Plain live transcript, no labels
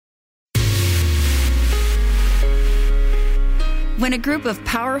When a group of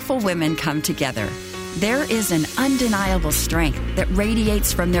powerful women come together, there is an undeniable strength that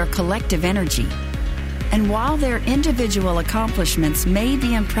radiates from their collective energy. And while their individual accomplishments may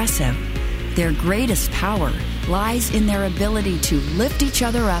be impressive, their greatest power lies in their ability to lift each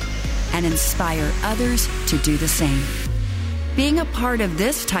other up and inspire others to do the same. Being a part of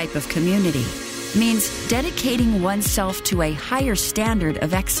this type of community means dedicating oneself to a higher standard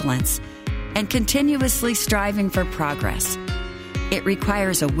of excellence and continuously striving for progress. It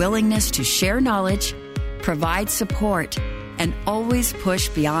requires a willingness to share knowledge, provide support, and always push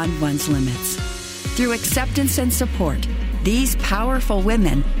beyond one's limits. Through acceptance and support, these powerful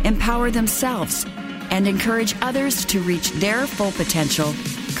women empower themselves and encourage others to reach their full potential,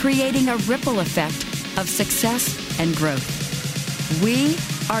 creating a ripple effect of success and growth. We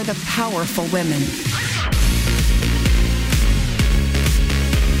are the powerful women.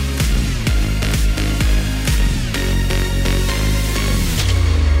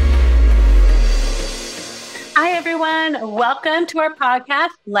 Hi, everyone. Welcome to our podcast,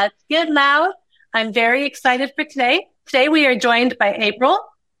 Let's Get Loud. I'm very excited for today. Today, we are joined by April,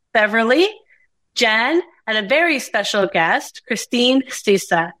 Beverly, Jen, and a very special guest, Christine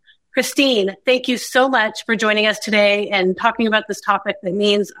Stisa. Christine, thank you so much for joining us today and talking about this topic that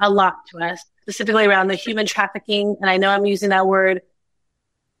means a lot to us, specifically around the human trafficking. And I know I'm using that word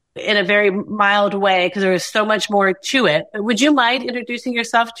in a very mild way because there is so much more to it. But would you mind introducing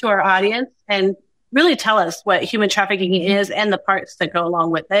yourself to our audience and really tell us what human trafficking is and the parts that go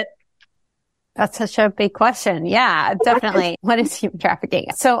along with it? That's such a big question. Yeah, definitely. What is human trafficking?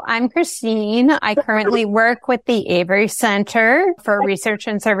 So I'm Christine. I currently work with the Avery Center for Research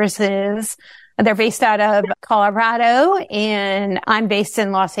and Services. They're based out of Colorado, and I'm based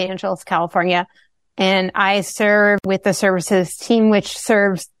in Los Angeles, California. And I serve with the services team, which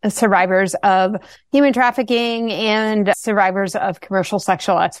serves survivors of human trafficking and survivors of commercial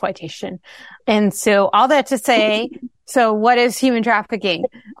sexual exploitation. And so all that to say, so what is human trafficking?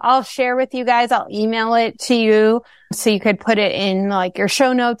 I'll share with you guys. I'll email it to you so you could put it in like your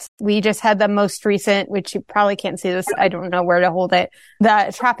show notes. We just had the most recent, which you probably can't see this. I don't know where to hold it.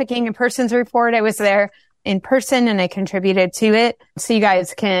 The Trafficking in Persons report. I was there in person and I contributed to it. So you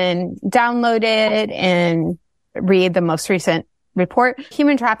guys can download it and read the most recent report.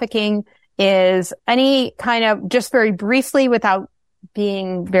 Human trafficking is any kind of, just very briefly without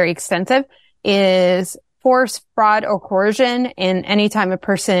being very extensive, is force, fraud, or coercion. And anytime a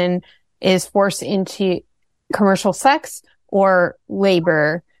person is forced into commercial sex or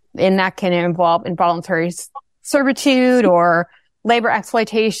labor, and that can involve involuntary servitude or labor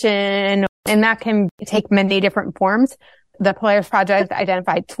exploitation, and that can take many different forms. The Polaris Project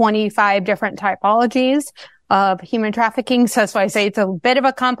identified 25 different typologies of human trafficking. So that's why I say it's a bit of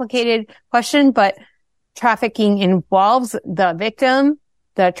a complicated question, but trafficking involves the victim,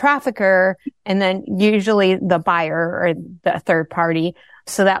 the trafficker, and then usually the buyer or the third party.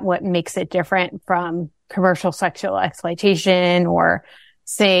 So that what makes it different from commercial sexual exploitation or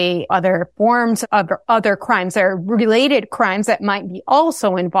say other forms of other crimes. There are related crimes that might be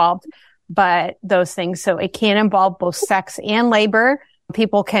also involved, but those things. So it can involve both sex and labor.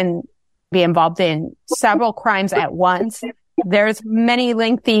 People can be involved in several crimes at once. There's many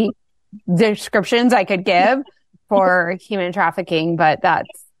lengthy descriptions I could give for human trafficking, but that's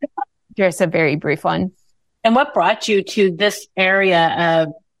just a very brief one. And what brought you to this area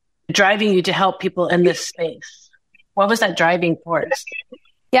of driving you to help people in this space? What was that driving force?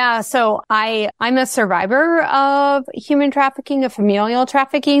 Yeah, so I'm a survivor of human trafficking, of familial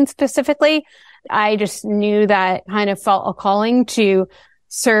trafficking specifically. I just knew that kind of felt a calling to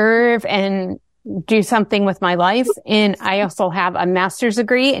serve and do something with my life. And I also have a master's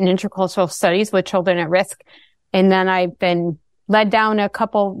degree in intercultural studies with children at risk. And then I've been led down a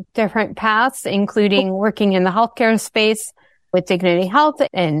couple different paths, including working in the healthcare space with Dignity Health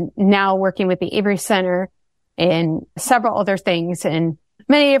and now working with the Avery Center and several other things and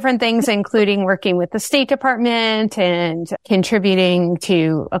many different things, including working with the State Department and contributing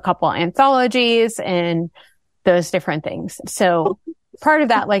to a couple anthologies and those different things. So part of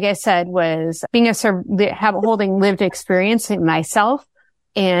that, like I said, was being holding lived experience in myself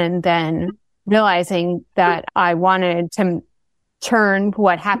and then realizing that I wanted to turn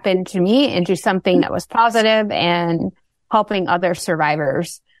what happened to me into something that was positive and helping other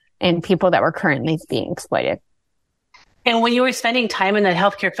survivors and people that were currently being exploited. And when you were spending time in that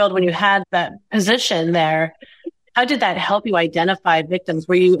healthcare field, when you had that position there, how did that help you identify victims?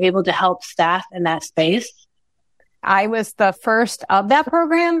 Were you able to help staff in that space? I was the first of that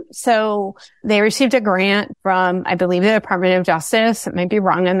program. So they received a grant from, I believe, the Department of Justice. I might be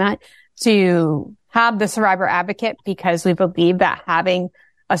wrong on that, to have the survivor advocate because we believe that having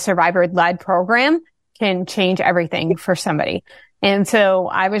a survivor-led program can change everything for somebody. And so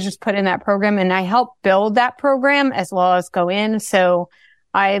I was just put in that program and I helped build that program as well as go in. So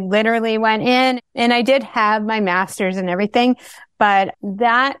I literally went in and I did have my master's and everything, but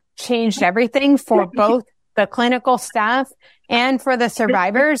that changed everything for both the clinical staff and for the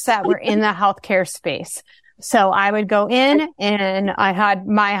survivors that were in the healthcare space. So I would go in and I had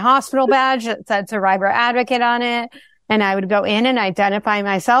my hospital badge that said survivor advocate on it. And I would go in and identify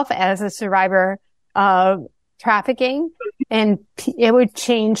myself as a survivor of trafficking, and it would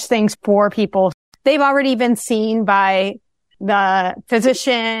change things for people. They've already been seen by the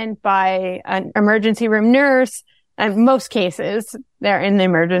physician, by an emergency room nurse. In most cases, they're in the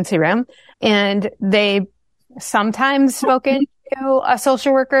emergency room, and they've sometimes spoken to a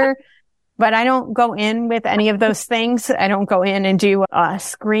social worker, but I don't go in with any of those things. I don't go in and do a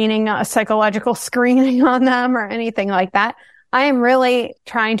screening, a psychological screening on them or anything like that. I am really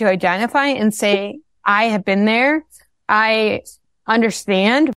trying to identify and say, I have been there. I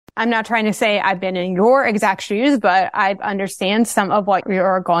understand. I'm not trying to say I've been in your exact shoes, but I understand some of what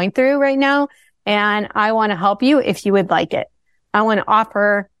you're going through right now. And I want to help you if you would like it. I want to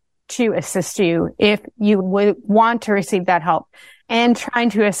offer to assist you if you would want to receive that help. And trying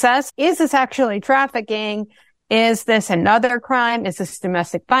to assess, is this actually trafficking? Is this another crime? Is this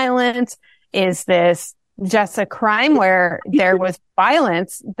domestic violence? Is this just a crime where there was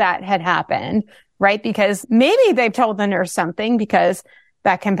violence that had happened, right? Because maybe they've told the nurse something, because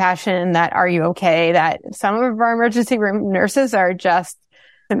that compassion, that are you okay, that some of our emergency room nurses are just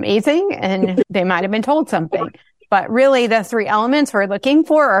amazing and they might have been told something. But really the three elements we're looking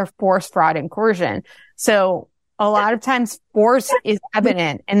for are force, fraud, and coercion. So a lot of times force is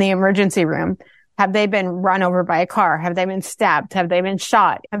evident in the emergency room. Have they been run over by a car? Have they been stabbed? Have they been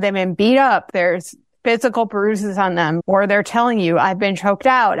shot? Have they been beat up? There's physical bruises on them, or they're telling you, I've been choked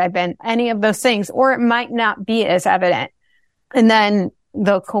out. I've been any of those things, or it might not be as evident. And then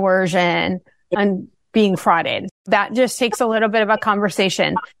the coercion and being frauded. That just takes a little bit of a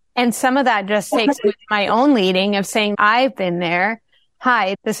conversation. And some of that just takes with my own leading of saying, I've been there.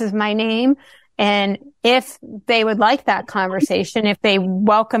 Hi, this is my name. And if they would like that conversation, if they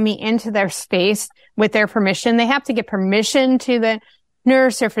welcome me into their space with their permission, they have to get permission to the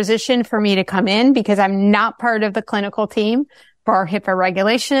nurse or physician for me to come in, because I'm not part of the clinical team for our HIPAA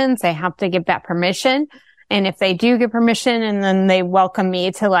regulations. They have to give that permission. And if they do give permission and then they welcome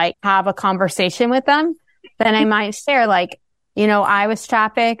me to have a conversation with them, then I might share I was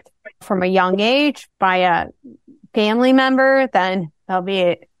trafficked from a young age by a family member. Then there'll be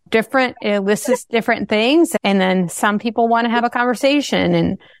it elicits different things. And then some people want to have a conversation.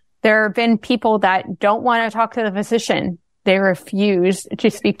 And there have been people that don't want to talk to the physician. They refuse to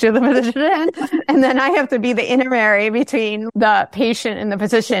speak to the physician. And then I have to be the intermediary between the patient and the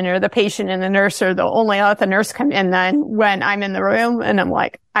physician, or the patient and the nurse, or they'll only let the nurse come in then when I'm in the room. And I'm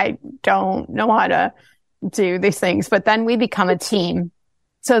like, I don't know how to do these things. But then we become a team.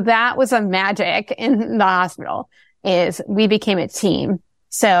 So that was a magic in the hospital, is we became a team.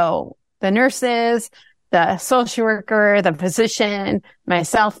 So the nurses, the social worker, the physician,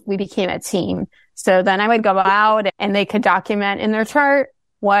 myself, we became a team. So then I would go out and they could document in their chart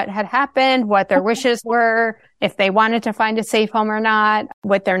what had happened, what their wishes were, if they wanted to find a safe home or not,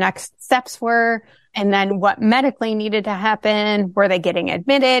 what their next steps were, and then what medically needed to happen. Were they getting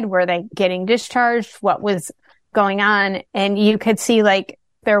admitted? Were they getting discharged? What was going on? And you could see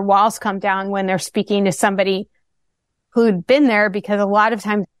their walls come down when they're speaking to somebody who'd been there, because a lot of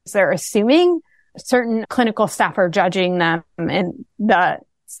times they're assuming certain clinical staff are judging them, and the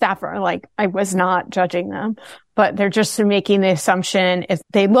staff are like, I was not judging them, but they're just making the assumption if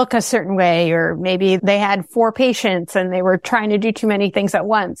they look a certain way, or maybe they had 4 patients and they were trying to do too many things at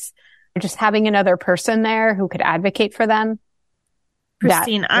once. Just having another person there who could advocate for them.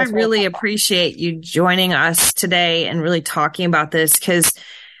 Christine, I really appreciate you joining us today and really talking about this, because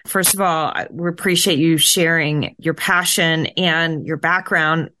first of all, we appreciate you sharing your passion and your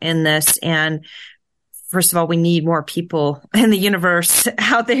background in this. And first of all, we need more people in the universe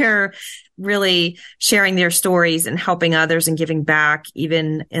out there really sharing their stories and helping others and giving back,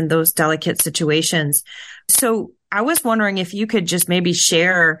 even in those delicate situations. So I was wondering if you could just maybe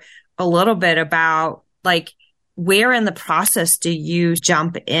share a little bit about where in the process do you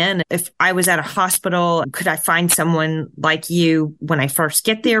jump in? If I was at a hospital, could I find someone like you when I first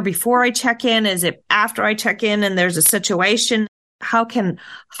get there before I check in? Is it after I check in and there's a situation? How can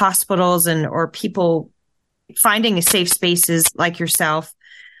hospitals or people finding safe spaces like yourself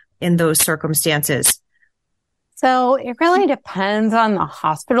in those circumstances? So it really depends on the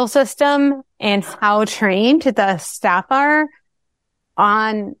hospital system and how trained the staff are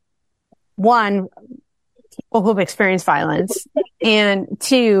on, one, people who've experienced violence, and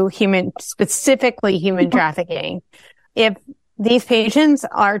two, specifically human trafficking. If these patients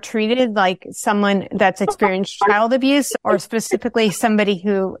are treated like someone that's experienced child abuse, or specifically somebody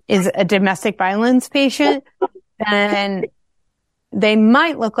who is a domestic violence patient, then they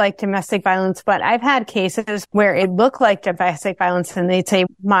might look like domestic violence. But I've had cases where it looked like domestic violence and they'd say,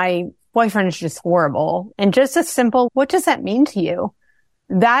 my boyfriend is just horrible. And just a simple, what does that mean to you?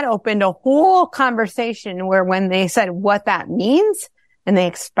 That opened a whole conversation where when they said what that means and they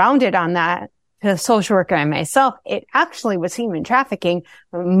expounded on that to the social worker and myself, it actually was human trafficking.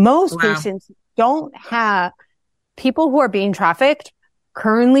 Most patients don't have, people who are being trafficked,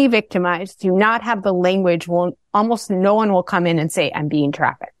 currently victimized, do not have the language. Almost no one will come in and say, I'm being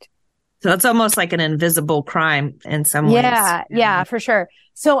trafficked. So it's almost like an invisible crime in some ways. Yeah, for sure.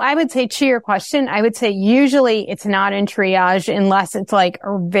 So I would say, to your question, I would say usually it's not in triage unless it's like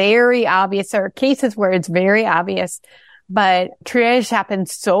very obvious. There are cases where it's very obvious, but triage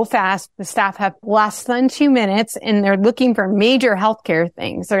happens so fast. The staff have less than 2 minutes and they're looking for major healthcare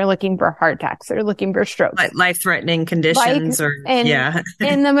things. They're looking for heart attacks. They're looking for strokes. Like life-threatening conditions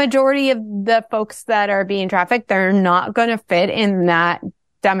And the majority of the folks that are being trafficked, they're not going to fit in that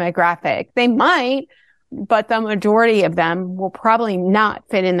demographic. They might, but the majority of them will probably not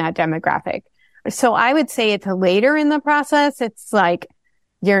fit in that demographic. So I would say it's later in the process. It's like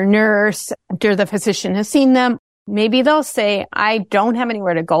your nurse, after the physician has seen them, maybe they'll say, I don't have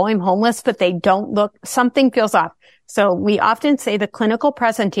anywhere to go. I'm homeless, but they don't look, something feels off. So we often say the clinical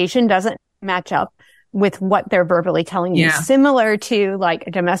presentation doesn't match up with what they're verbally telling you, similar to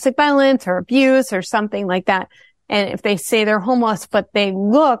like domestic violence or abuse or something like that. And if they say they're homeless, but they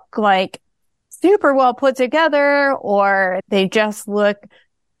look like super well put together, or they just look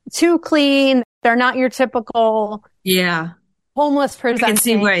too clean, they're not your typical homeless person. I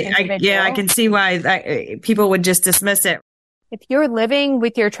can see why people would just dismiss it. If you're living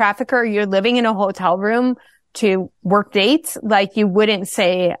with your trafficker, you're living in a hotel room to work dates, like you wouldn't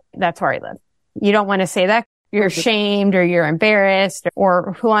say, that's where I live. You don't want to say that. You're ashamed or you're embarrassed,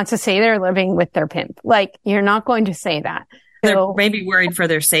 or who wants to say they're living with their pimp? Like, you're not going to say that. They're maybe worried for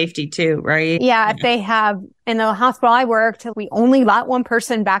their safety too, right? Yeah. If they have, in the hospital I worked, we only let one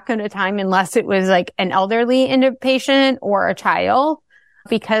person back at a time unless it was like an elderly patient or a child,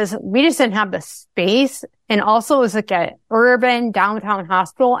 because we just didn't have the space. And also it was like an urban downtown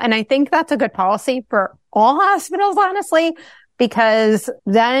hospital. And I think that's a good policy for all hospitals, honestly, because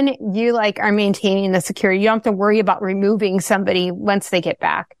then you are maintaining the security. You don't have to worry about removing somebody once they get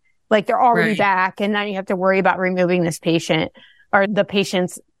back. Like they're already back, and now you have to worry about removing this patient or the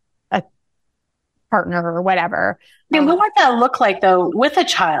patient's partner or whatever. I mean, what would that look like though with a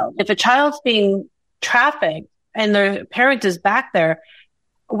child? If a child's being trafficked and their parent is back there,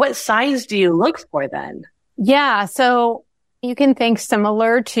 what signs do you look for then? Yeah. So you can think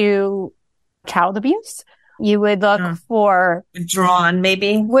similar to child abuse. You would look for withdrawn,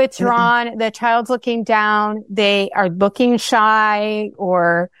 the child's looking down. They are looking shy,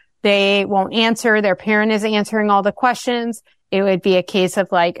 or they won't answer. Their parent is answering all the questions. It would be a case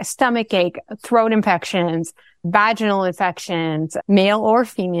of like a stomach ache, throat infections, vaginal infections, male or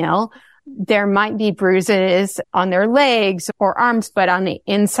female. There might be bruises on their legs or arms, but on the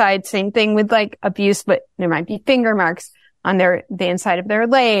inside, same thing with like abuse, but there might be finger marks on the inside of their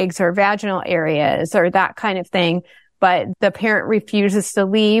legs or vaginal areas or that kind of thing. But the parent refuses to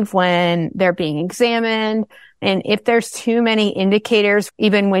leave when they're being examined. And if there's too many indicators,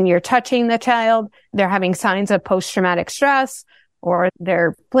 even when you're touching the child, they're having signs of post-traumatic stress, or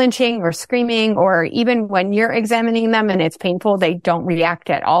they're flinching or screaming, or even when you're examining them and it's painful, they don't react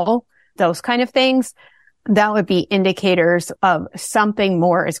at all. Those kind of things, that would be indicators of something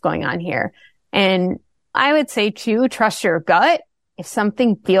more is going on here. And I would say too, trust your gut. If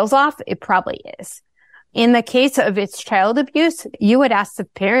something feels off, it probably is. In the case of its child abuse, you would ask the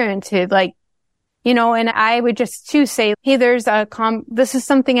parent to and I would just too say, hey, this is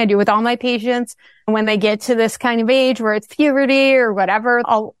something I do with all my patients. When they get to this kind of age where it's puberty or whatever,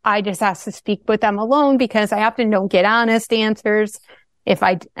 I just ask to speak with them alone, because I often don't get honest answers. If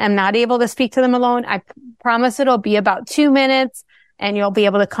I am not able to speak to them alone, I promise it'll be about 2 minutes. And you'll be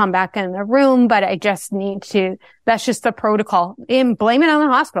able to come back in the room, but I just need to, that's just the protocol. And blame it on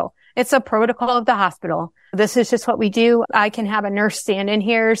the hospital. It's a protocol of the hospital. This is just what we do. I can have a nurse stand in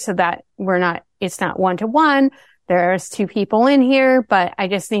here so that it's not 1-to-1. There's 2 people in here, but I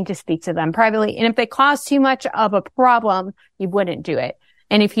just need to speak to them privately. And if they cause too much of a problem, you wouldn't do it.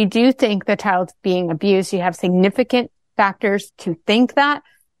 And if you do think the child's being abused, you have significant factors to think that,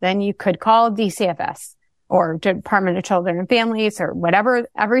 then you could call DCFS or Department of Children and Families or whatever.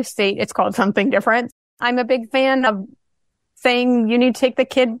 Every state, it's called something different. I'm a big fan of saying you need to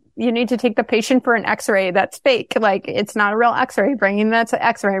take the patient for an x-ray. That's fake. Like, it's not a real x-ray. Bringing that to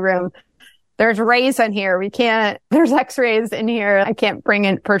x-ray room. There's rays in here. There's x-rays in here. I can't bring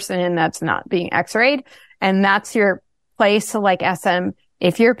a person in that's not being x-rayed. And that's your place to like SM.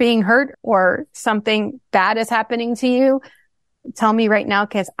 If you're being hurt or something bad is happening to you, tell me right now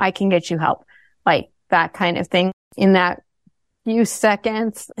because I can get you help. Like that kind of thing in that few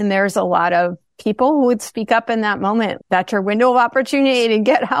seconds. And there's a lot of people who would speak up in that moment. That's your window of opportunity to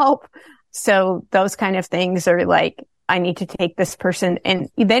get help. So those kind of things are like, I need to take this person, and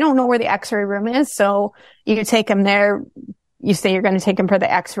they don't know where the x-ray room is. So you take them there. You say you're going to take them for the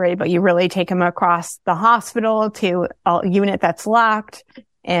x-ray, but you really take them across the hospital to a unit that's locked.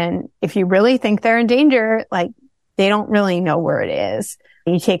 And if you really think they're in danger, like they don't really know where it is.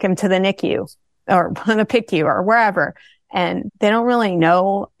 You take them to the NICU or the PICU or wherever, and they don't really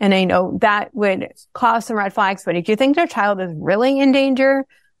know. And I know that would cause some red flags. But if you think their child is really in danger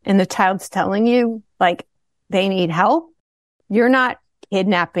and the child's telling you like they need help, you're not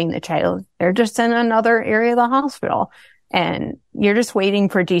kidnapping the child. They're just in another area of the hospital. And you're just waiting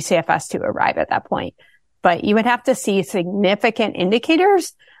for DCFS to arrive at that point. But you would have to see significant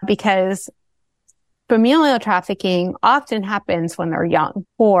indicators because familial trafficking often happens when they're young,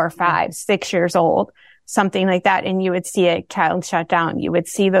 4, 5, 6 years old, something like that. And you would see a child shut down. You would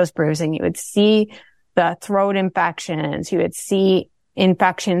see those bruising. You would see the throat infections. You would see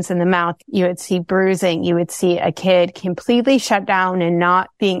infections in the mouth. You would see bruising. You would see a kid completely shut down and not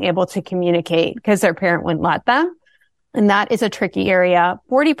being able to communicate because their parent wouldn't let them. And that is a tricky area.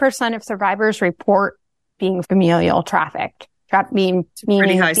 40% of survivors report being familial trafficked.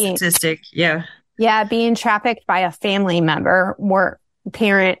 Pretty high statistic. Yeah. Yeah. Being trafficked by a family member or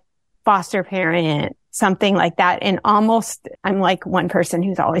parent, foster parent, something like that. And I'm like one person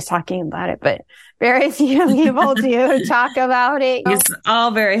who's always talking about it, but very few people do talk about it. It's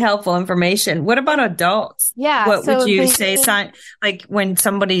all very helpful information. What about adults? Yeah. What would you say? Like when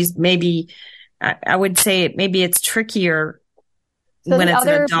somebody's maybe, I would say maybe it's trickier so when the it's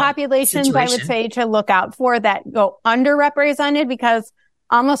other an adult populations situation. I would say to look out for that go underrepresented because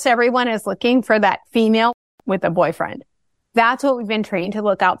almost everyone is looking for that female with a boyfriend. That's what we've been trained to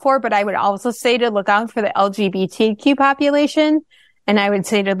look out for. But I would also say to look out for the LGBTQ population. And I would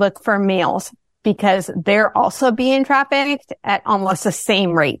say to look for males because they're also being trafficked at almost the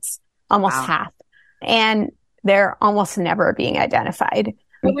same rates, almost half. And they're almost never being identified.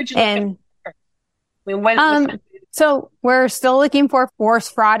 What would you look at? So we're still looking for force,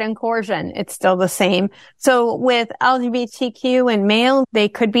 fraud, and coercion. It's still the same. So with LGBTQ and male, they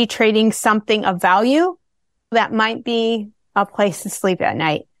could be trading something of value that might be a place to sleep at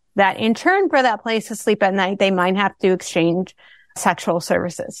night. That in turn for that place to sleep at night, they might have to exchange sexual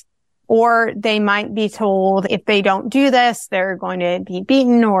services. Or they might be told if they don't do this, they're going to be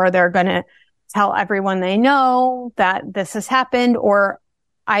beaten or they're going to tell everyone they know that this has happened. Or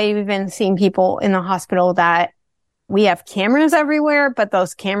I've even seen people in the hospital that we have cameras everywhere, but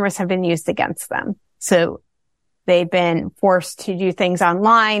those cameras have been used against them. So they've been forced to do things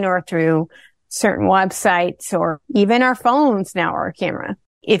online or through certain websites, or even our phones now are a camera.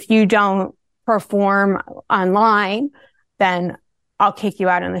 If you don't perform online, then I'll kick you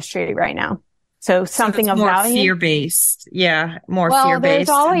out on the street right now. So something of more value. Fear-based. Yeah. More fear-based.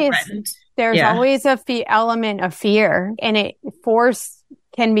 There's always a element of fear, and force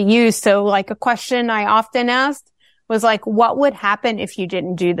can be used. So like a question I often asked was like, what would happen if you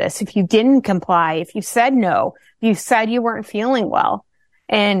didn't do this? If you didn't comply, if you said no, if you said you weren't feeling well?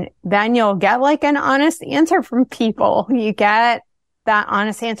 And then you'll get like an honest answer from people. You get that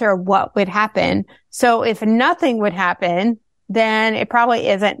honest answer of what would happen. So if nothing would happen, then it probably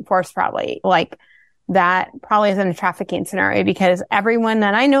isn't forced, probably like that probably isn't a trafficking scenario because everyone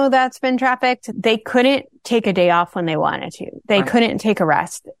that I know that's been trafficked, they couldn't take a day off when they wanted to. They couldn't take a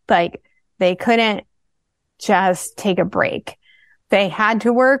rest. Like they couldn't just take a break. They had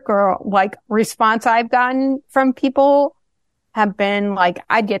to work, or like response I've gotten from people have been like,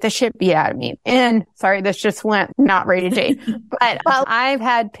 I'd get the shit beat out of me. And sorry, this just went not rated J, but I've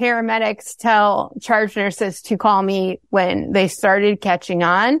had paramedics tell charge nurses to call me when they started catching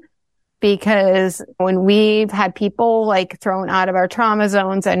on, because when we've had people like thrown out of our trauma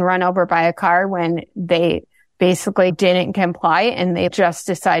zones and run over by a car when they basically didn't comply and they just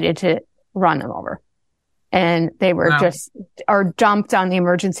decided to run them over. And they were or dumped on the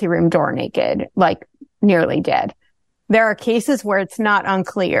emergency room door naked, like nearly dead. There are cases where it's not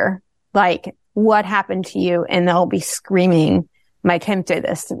unclear, like what happened to you, and they'll be screaming, my pimp did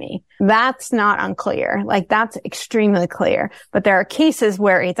this to me. That's not unclear. Like that's extremely clear. But there are cases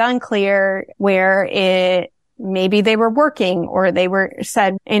where it's unclear, where maybe they were working or they were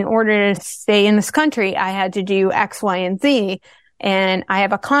said, in order to stay in this country, I had to do X, Y, and Z. And I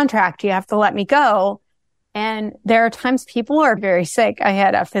have a contract. You have to let me go. And there are times people are very sick. I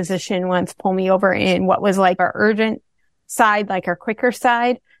had a physician once pull me over in what was like our urgent side, like our quicker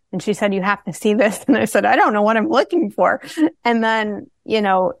side. And she said, you have to see this. And I said, I don't know what I'm looking for. And then,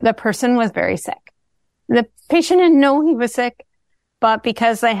 the person was very sick. The patient didn't know he was sick, but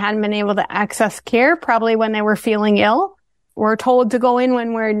because they hadn't been able to access care, probably when they were feeling ill, we're told to go in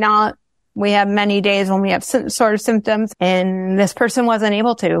when we're not. We have many days when we have some sort of symptoms, and this person wasn't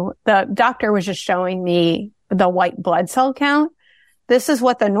able to. The doctor was just showing me the white blood cell count. This is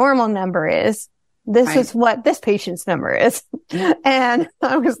what the normal number is. This is what this patient's number is. And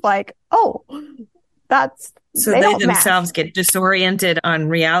I was like, oh, so they themselves get disoriented on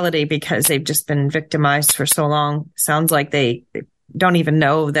reality because they've just been victimized for so long. Sounds like they don't even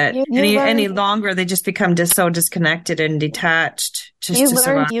know that any longer. They just become so disconnected and detached. You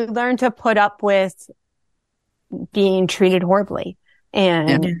learn to put up with being treated horribly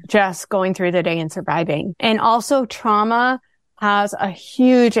and just going through the day and surviving. And also trauma has a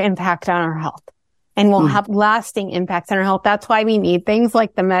huge impact on our health and will have lasting impacts on our health. That's why we need things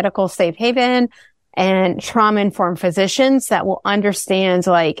like the medical safe haven and trauma-informed physicians that will understand,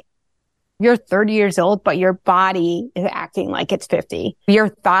 like, you're 30 years old, but your body is acting like it's 50. Your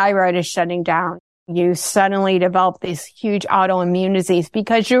thyroid is shutting down. You suddenly develop these huge autoimmune disease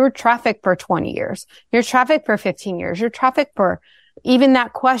because you were trafficked for 20 years. You're trafficked for 15 years. You're trafficked for even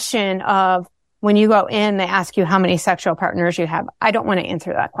that question of when you go in, they ask you how many sexual partners you have. I don't want to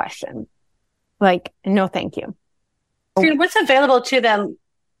answer that question. Like, no, thank you. What's available to them?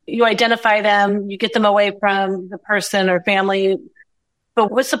 You identify them, you get them away from the person or family,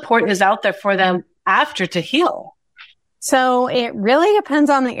 but what support is out there for them after to heal? So it really depends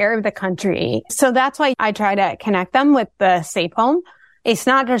on the area of the country. So that's why I try to connect them with the safe home. It's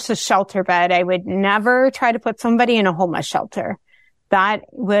not just a shelter bed. I would never try to put somebody in a homeless shelter. That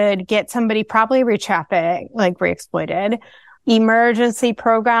would get somebody probably re-trafficked, like re-exploited. Emergency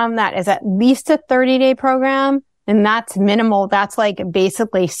program, that is at least a 30-day program. And that's minimal. That's like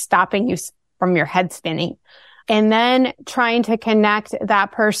basically stopping you from your head spinning. And then trying to connect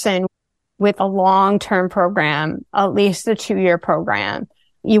that person with a long-term program, at least a 2-year program.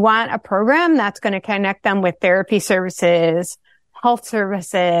 You want a program that's going to connect them with therapy services, health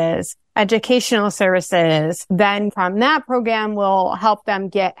services, educational services. Then from that program, we'll help them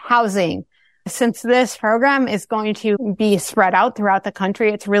get housing. Since this program is going to be spread out throughout the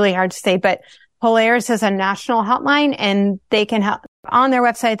country, it's really hard to say, but Polaris is a national hotline, and they can help. On their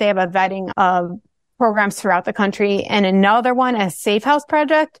website, they have a vetting of programs throughout the country, and another one, a Safe House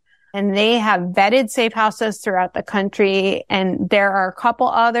Project, and they have vetted safe houses throughout the country. And there are a couple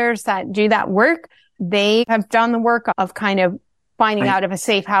others that do that work. They have done the work of kind of finding out if a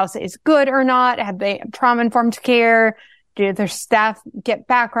safe house is good or not. Have they trauma-informed care? Do their staff get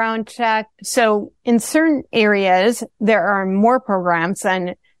background checked? So in certain areas, there are more programs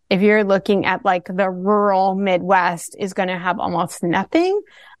than if you're looking at like the rural Midwest is going to have almost nothing.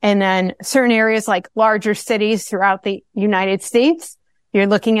 And then certain areas like larger cities throughout the United States, you're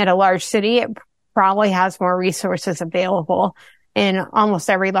looking at a large city, it probably has more resources available in almost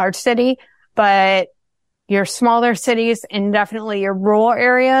every large city. But your smaller cities and definitely your rural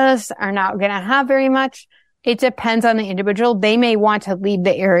areas are not going to have very much. It depends on the individual. They may want to leave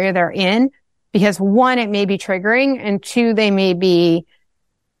the area they're in because 1, it may be triggering, and 2, they may be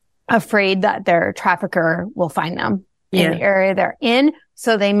afraid that their trafficker will find them in the area they're in.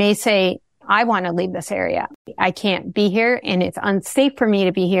 So they may say, I want to leave this area. I can't be here and it's unsafe for me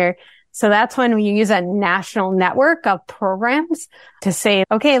to be here. So that's when we use a national network of programs to say,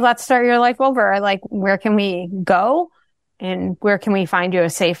 okay, let's start your life over. Like, where can we go and where can we find you a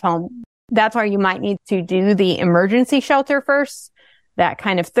safe home? That's why you might need to do the emergency shelter first, that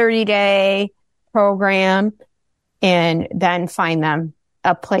kind of 30-day program, and then find them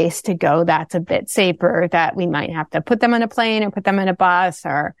a place to go that's a bit safer, that we might have to put them on a plane or put them in a bus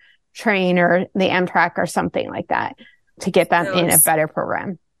or train or the Amtrak or something like that to get them in a better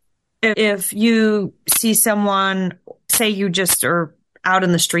program. If you see someone, say you just are out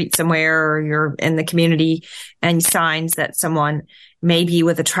in the street somewhere or you're in the community and signs that someone may be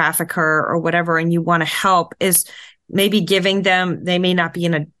with a trafficker or whatever, and you want to help, is maybe giving them, they may not be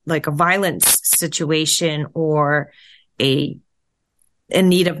in a violence situation or a in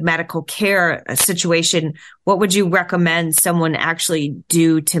need of medical care situation, what would you recommend someone actually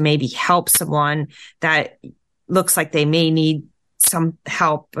do to maybe help someone that looks like they may need some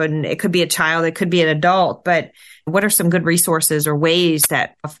help? And it could be a child, it could be an adult, but what are some good resources or ways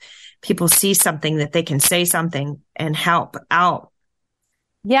that if people see something that they can say something and help out?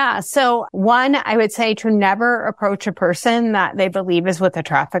 Yeah. So one, I would say to never approach a person that they believe is with a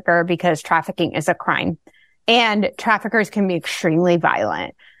trafficker, because trafficking is a crime and traffickers can be extremely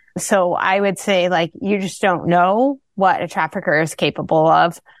violent. So I would say, like, you just don't know what a trafficker is capable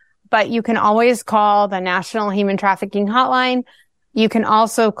of, but you can always call the National Human Trafficking Hotline. You can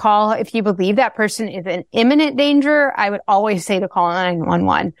also call, if you believe that person is in imminent danger, I would always say to call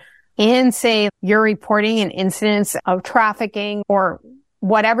 911 and say you're reporting an incident of trafficking or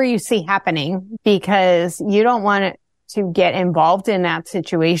whatever you see happening, because you don't want it to get involved in that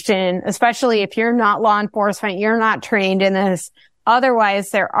situation, especially if you're not law enforcement, you're not trained in this. Otherwise,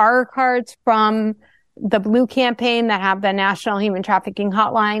 there are cards from the Blue campaign that have the National Human Trafficking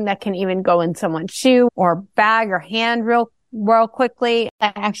Hotline that can even go in someone's shoe or bag or hand real quickly.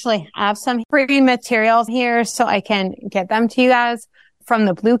 I actually have some free materials here, so I can get them to you guys from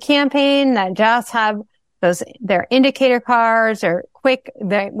the Blue campaign that just have their indicator cards or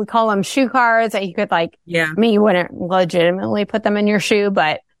we call them shoe cards that you could you wouldn't legitimately put them in your shoe,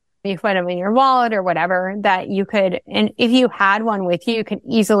 but you put them in your wallet or whatever that you could. And if you had one with you, you can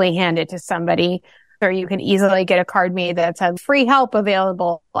easily hand it to somebody, or you can easily get a card made that says free help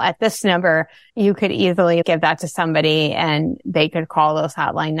available at this number. You could easily give that to somebody and they could call those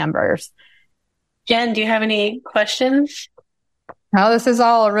hotline numbers. Jen, do you have any questions? No, this is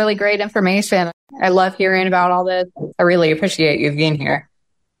all really great information. I love hearing about all this. I really appreciate you being here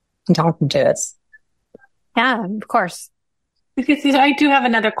and talking to us. Yeah, of course. I do have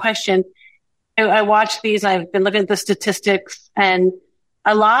another question. I watched these. I've been looking at the statistics, and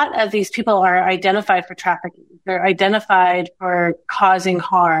a lot of these people are identified for trafficking. They're identified for causing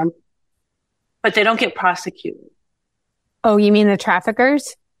harm, but they don't get prosecuted. Oh, you mean the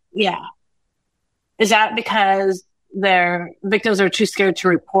traffickers? Yeah. Is that because their victims are too scared to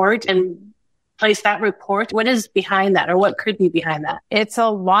report and place that report? What is behind that, or what could be behind that? It's a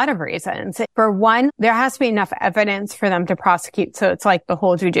lot of reasons. For one, there has to be enough evidence for them to prosecute. So it's like the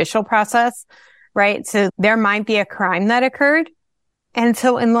whole judicial process, right? So there might be a crime that occurred. And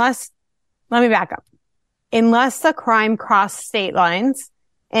so let me back up. Unless the crime crossed state lines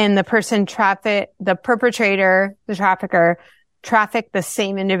and the perpetrator, the trafficker, trafficked the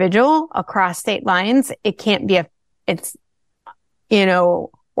same individual across state lines, it can't be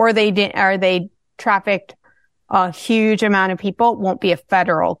or they trafficked a huge amount of people, won't be a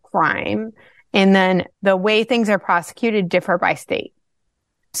federal crime. And then the way things are prosecuted differ by state.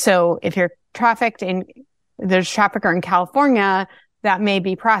 So if you're trafficked there's a trafficker in California, that may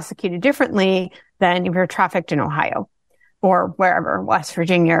be prosecuted differently than if you're trafficked in Ohio or wherever, West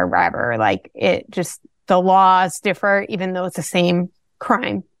Virginia or wherever. The laws differ, even though it's the same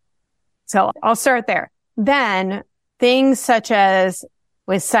crime. So I'll start there. Then things such as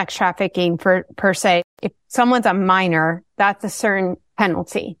with sex trafficking per se, if someone's a minor, that's a certain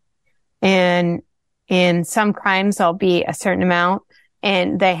penalty. And in some crimes, there'll be a certain amount,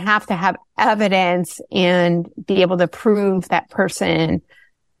 and they have to have evidence and be able to prove that person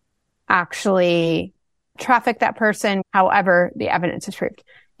actually trafficked that person. However, the evidence is proved.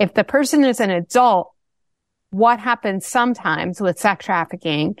 If the person is an adult, what happens sometimes with sex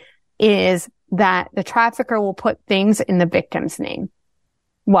trafficking is that the trafficker will put things in the victim's name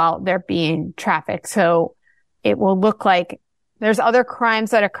while they're being trafficked. So it will look like there's other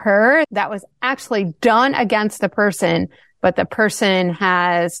crimes that occur that was actually done against the person, but the person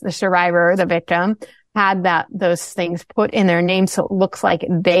the survivor, the victim, had those things put in their name. So it looks like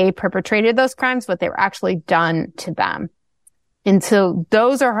they perpetrated those crimes, but they were actually done to them. And so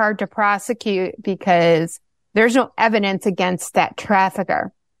those are hard to prosecute because there's no evidence against that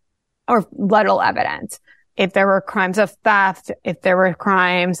trafficker, or little evidence. If there were crimes of theft, if there were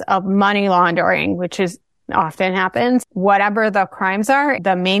crimes of money laundering, which often happens, whatever the crimes are,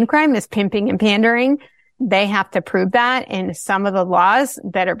 the main crime is pimping and pandering. They have to prove that. And some of the laws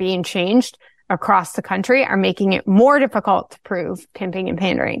that are being changed across the country are making it more difficult to prove pimping and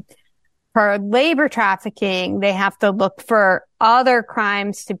pandering. For labor trafficking, they have to look for other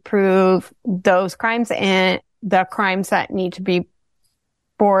crimes to prove those crimes and the crimes that need to be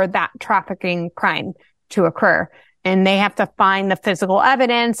for that trafficking crime to occur. And they have to find the physical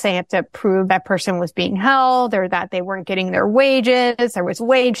evidence. They have to prove that person was being held or that they weren't getting their wages. There was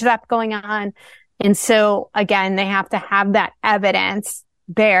wage theft going on. And so again, they have to have that evidence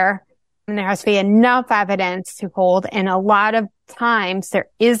there. And there has to be enough evidence to hold. And a lot of times there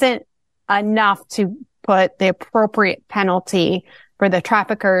isn't enough to put the appropriate penalty for the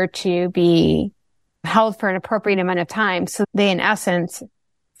trafficker to be held for an appropriate amount of time. So they, in essence,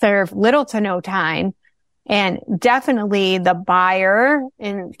 serve little to no time. And definitely the buyer,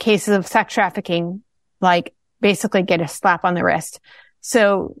 in cases of sex trafficking, like basically get a slap on the wrist.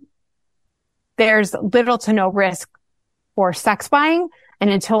 So there's little to no risk for sex buying. And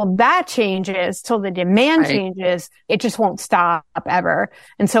until that changes, till the demand changes, it just won't stop ever.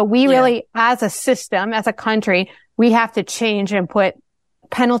 And so we really, as a system, as a country, we have to change and put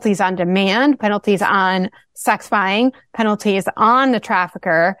penalties on demand, penalties on sex buying, penalties on the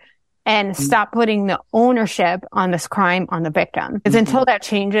trafficker, and stop putting the ownership on this crime on the victim. Because until that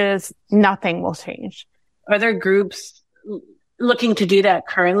changes, nothing will change. Are there groups looking to do that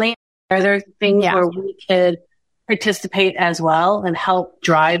currently? Are there things where we could participate as well and help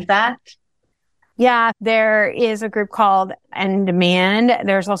drive that? Yeah, there is a group called End Demand.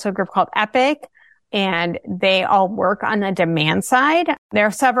 There's also a group called Epic, and they all work on the demand side. There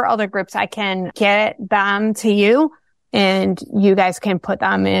are several other groups. I can get them to you, and you guys can put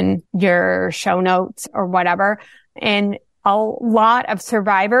them in your show notes or whatever. And a lot of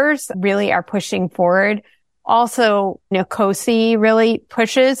survivors really are pushing forward. Also, COSI really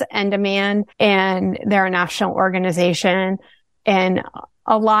pushes End Demand, and they're a national organization, and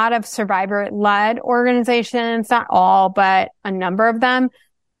a lot of survivor-led organizations, not all, but a number of them,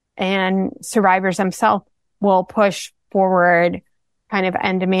 and survivors themselves will push forward kind of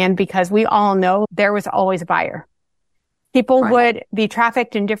End Demand, because we all know there was always a buyer. People would be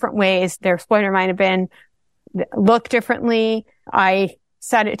trafficked in different ways. Their exploiter might have been look differently. I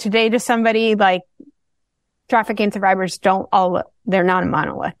said it today to somebody, like, trafficking survivors they're not a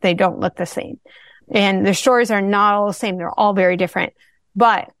monolith. They don't look the same. And their stories are not all the same. They're all very different.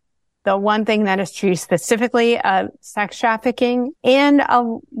 But the one thing that is true specifically of sex trafficking and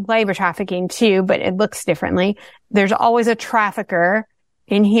of labor trafficking too, but it looks differently. There's always a trafficker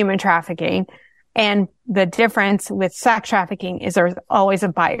in human trafficking. And the difference with sex trafficking is there's always a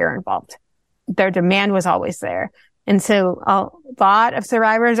buyer involved. Their demand was always there. And so a lot of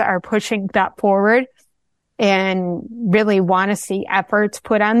survivors are pushing that forward and really want to see efforts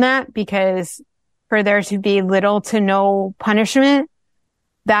put on that, because for there to be little to no punishment,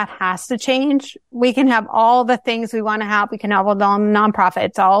 that has to change. We can have all the things we want to have. We can have all the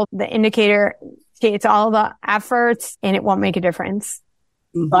nonprofits, all the indicator, it's all the efforts, and it won't make a difference.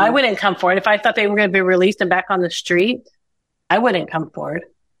 Well, I wouldn't come forward. If I thought they were going to be released and back on the street, I wouldn't come forward.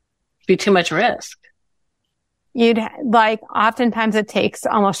 It'd be too much risk. Oftentimes it takes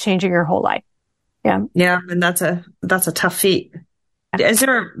almost changing your whole life. Yeah. Yeah. And that's a tough feat. Is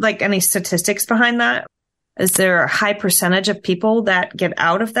there any statistics behind that? Is there a high percentage of people that get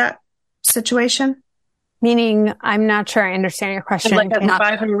out of that situation? Meaning, I'm not sure I understand your question. Like a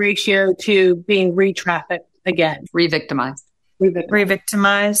 5 ratio to being re-trafficked again. Re-victimized.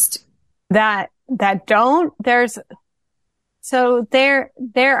 Re-victimized. That don't, there are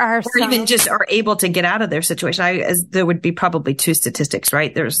or some, even just are able to get out of their situation. There would be probably two statistics,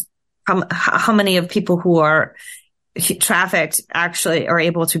 right? There's how many of people who are trafficked actually are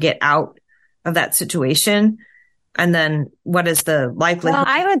able to get out of that situation, and then what is the likelihood? Well,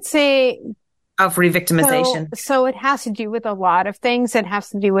 I would say of re-victimization. So it has to do with a lot of things. It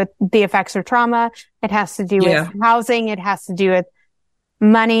has to do with the effects of trauma. It has to do with housing. It has to do with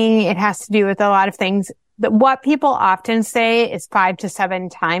money. It has to do with a lot of things. But what people often say is 5 to 7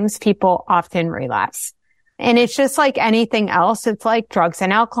 times people often relapse. And it's just like anything else. It's like drugs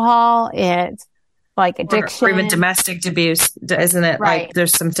and alcohol. It's like addiction. Or even domestic abuse, isn't it? Right. Like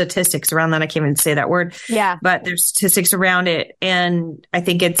there's some statistics around that. I can't even say that word. Yeah. But there's statistics around it. And I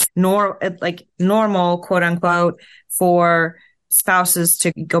think it's normal, quote unquote, for spouses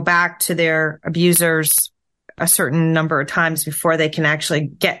to go back to their abusers a certain number of times before they can actually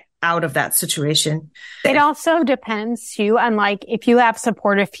get out of that situation. It also depends too on if you have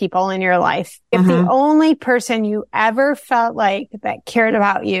supportive people in your life. If the only person you ever felt like that cared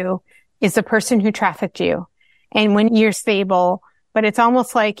about you is the person who trafficked you, and when you're stable, but it's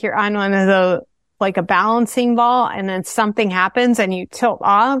almost like you're on one of the, a balancing ball, and then something happens and you tilt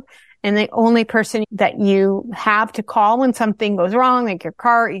off, and the only person that you have to call when something goes wrong, like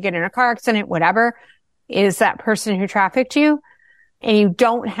you get in a car accident, whatever, is that person who trafficked you, and you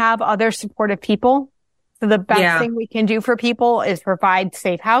don't have other supportive people. So the best thing we can do for people is provide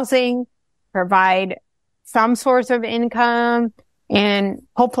safe housing, provide some source of income, and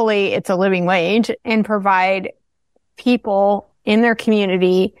hopefully it's a living wage, and provide people in their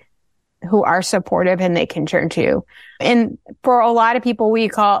community who are supportive and they can turn to. And for a lot of people, we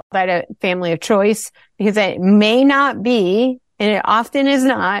call that a family of choice, because it may not be and it often is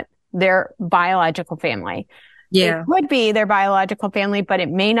not their biological family. Yeah. It would be their biological family, but it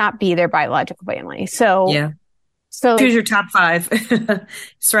may not be their biological family. So choose your top 5.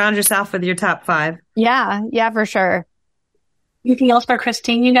 Surround yourself with your top 5. Yeah, for sure. Anything else for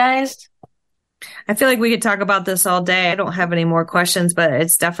Christine, you guys? I feel like we could talk about this all day. I don't have any more questions, but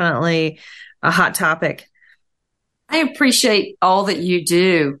it's definitely a hot topic. I appreciate all that you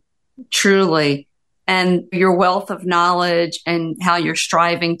do, truly, and your wealth of knowledge and how you're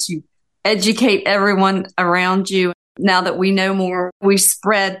striving to educate everyone around you. Now that we know more, we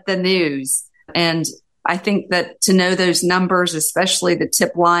spread the news. And I think that to know those numbers, especially the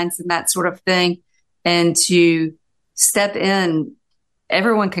tip lines and that sort of thing, and to step in,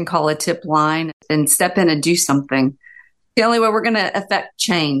 everyone can call a tip line and step in and do something. The only way we're going to affect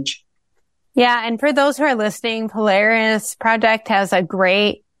change. Yeah. And for those who are listening, Polaris Project has a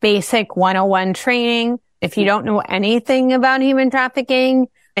great basic 101 training. If you don't know anything about human trafficking,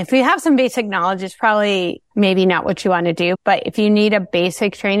 if you have some basic knowledge, it's probably maybe not what you want to do. But if you need a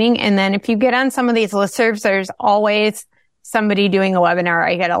basic training, and then if you get on some of these listservs, there's always somebody doing a webinar.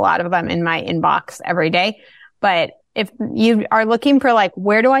 I get a lot of them in my inbox every day. But if you are looking for like,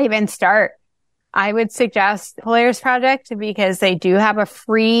 where do I even start? I would suggest Polaris Project because they do have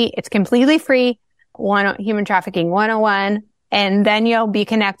it's completely free, Human Trafficking 101. And then you'll be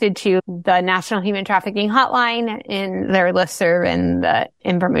connected to the National Human Trafficking Hotline in their listserv and the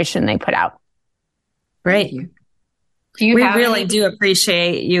information they put out. Great. We really do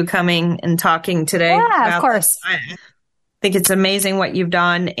appreciate you coming and talking today. Yeah, of course. I think it's amazing what you've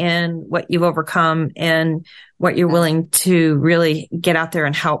done and what you've overcome and what you're willing to really get out there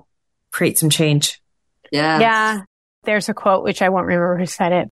and help create some change. Yeah. There's a quote, which I won't remember who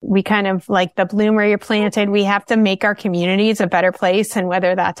said it. We kind of like the bloom where you're planted. We have to make our communities a better place. And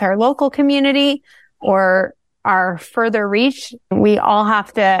whether that's our local community or our further reach, we all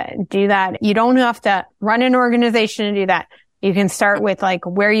have to do that. You don't have to run an organization to do that. You can start with like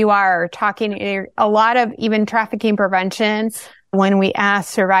where you are, talking a lot of even trafficking prevention. When we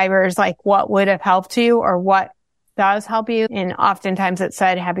ask survivors, like what would have helped you or what does help you. And oftentimes it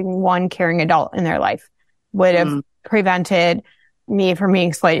said having one caring adult in their life would have prevented me from being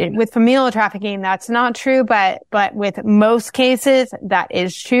exploited. With familial trafficking, that's not true, but with most cases, that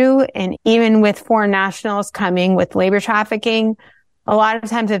is true. And even with foreign nationals coming with labor trafficking, a lot of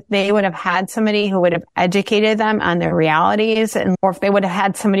times if they would have had somebody who would have educated them on their realities, or if they would have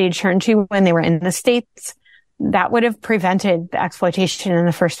had somebody to turn to when they were in the States, that would have prevented the exploitation in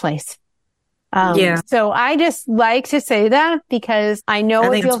the first place. So I just like to say that because I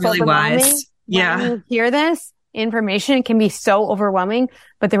know it feels really overwhelming when you hear this information. It can be so overwhelming,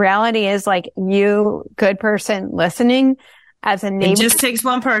 but the reality is like you, good person listening as a neighbor. It just takes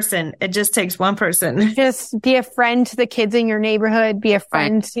one person. Just be a friend to the kids in your neighborhood. Be a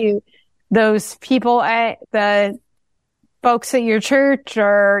friend to those people at the folks at your church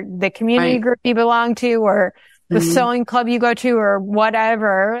or the community group you belong to or the sewing club you go to or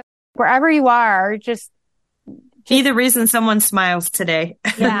whatever. Wherever you are, just be the reason someone smiles today.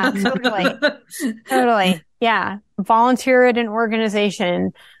 Yeah, totally. Yeah. Volunteer at an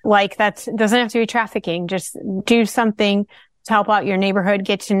organization like that doesn't have to be trafficking. Just do something to help out your neighborhood,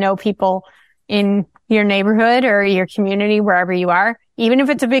 get to know people in your neighborhood or your community, wherever you are, even if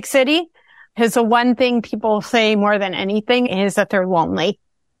it's a big city. Because the one thing people say more than anything is that they're lonely.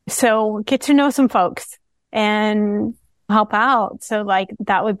 So get to know some folks and help out. So like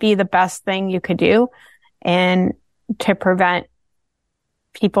that would be the best thing you could do and to prevent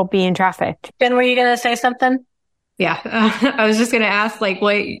people being trafficked. Jen, were you going to say something? Yeah. I was just going to ask like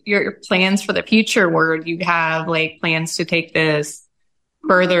what your plans for the future were. Do you have like plans to take this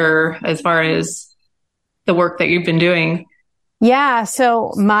further as far as the work that you've been doing? Yeah.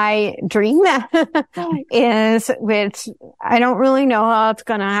 So my dream is, which I don't really know how it's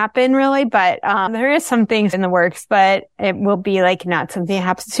going to happen really, but, there is some things in the works, but it will be like not something that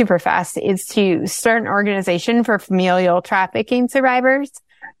happens super fast, is to start an organization for familial trafficking survivors,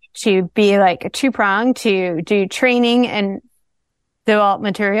 to be like a two-pronged, to do training and develop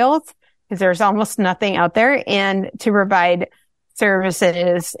materials because there's almost nothing out there, and to provide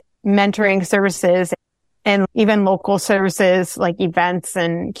services, mentoring services, and even local services like events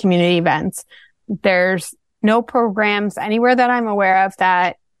and community events. There's no programs anywhere that I'm aware of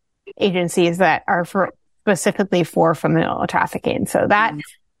that agencies that are specifically for familial trafficking. So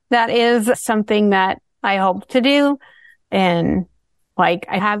that is something that I hope to do. And like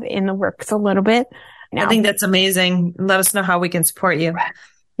I have in the works a little bit now. I think that's amazing. Let us know how we can support you.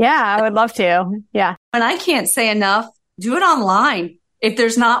 Yeah, I would love to. Yeah. And I can't say enough. Do it online. If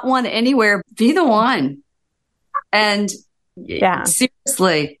there's not one anywhere, be the one. And Yeah.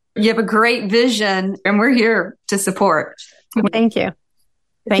 Seriously, you have a great vision and we're here to support. Thank you.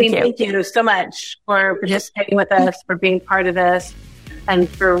 Thank you so much for participating with us, for being part of this, and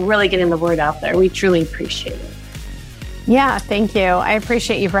for really getting the word out there. We truly appreciate it. Yeah, thank you. I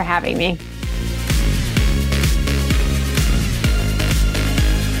appreciate you for having me.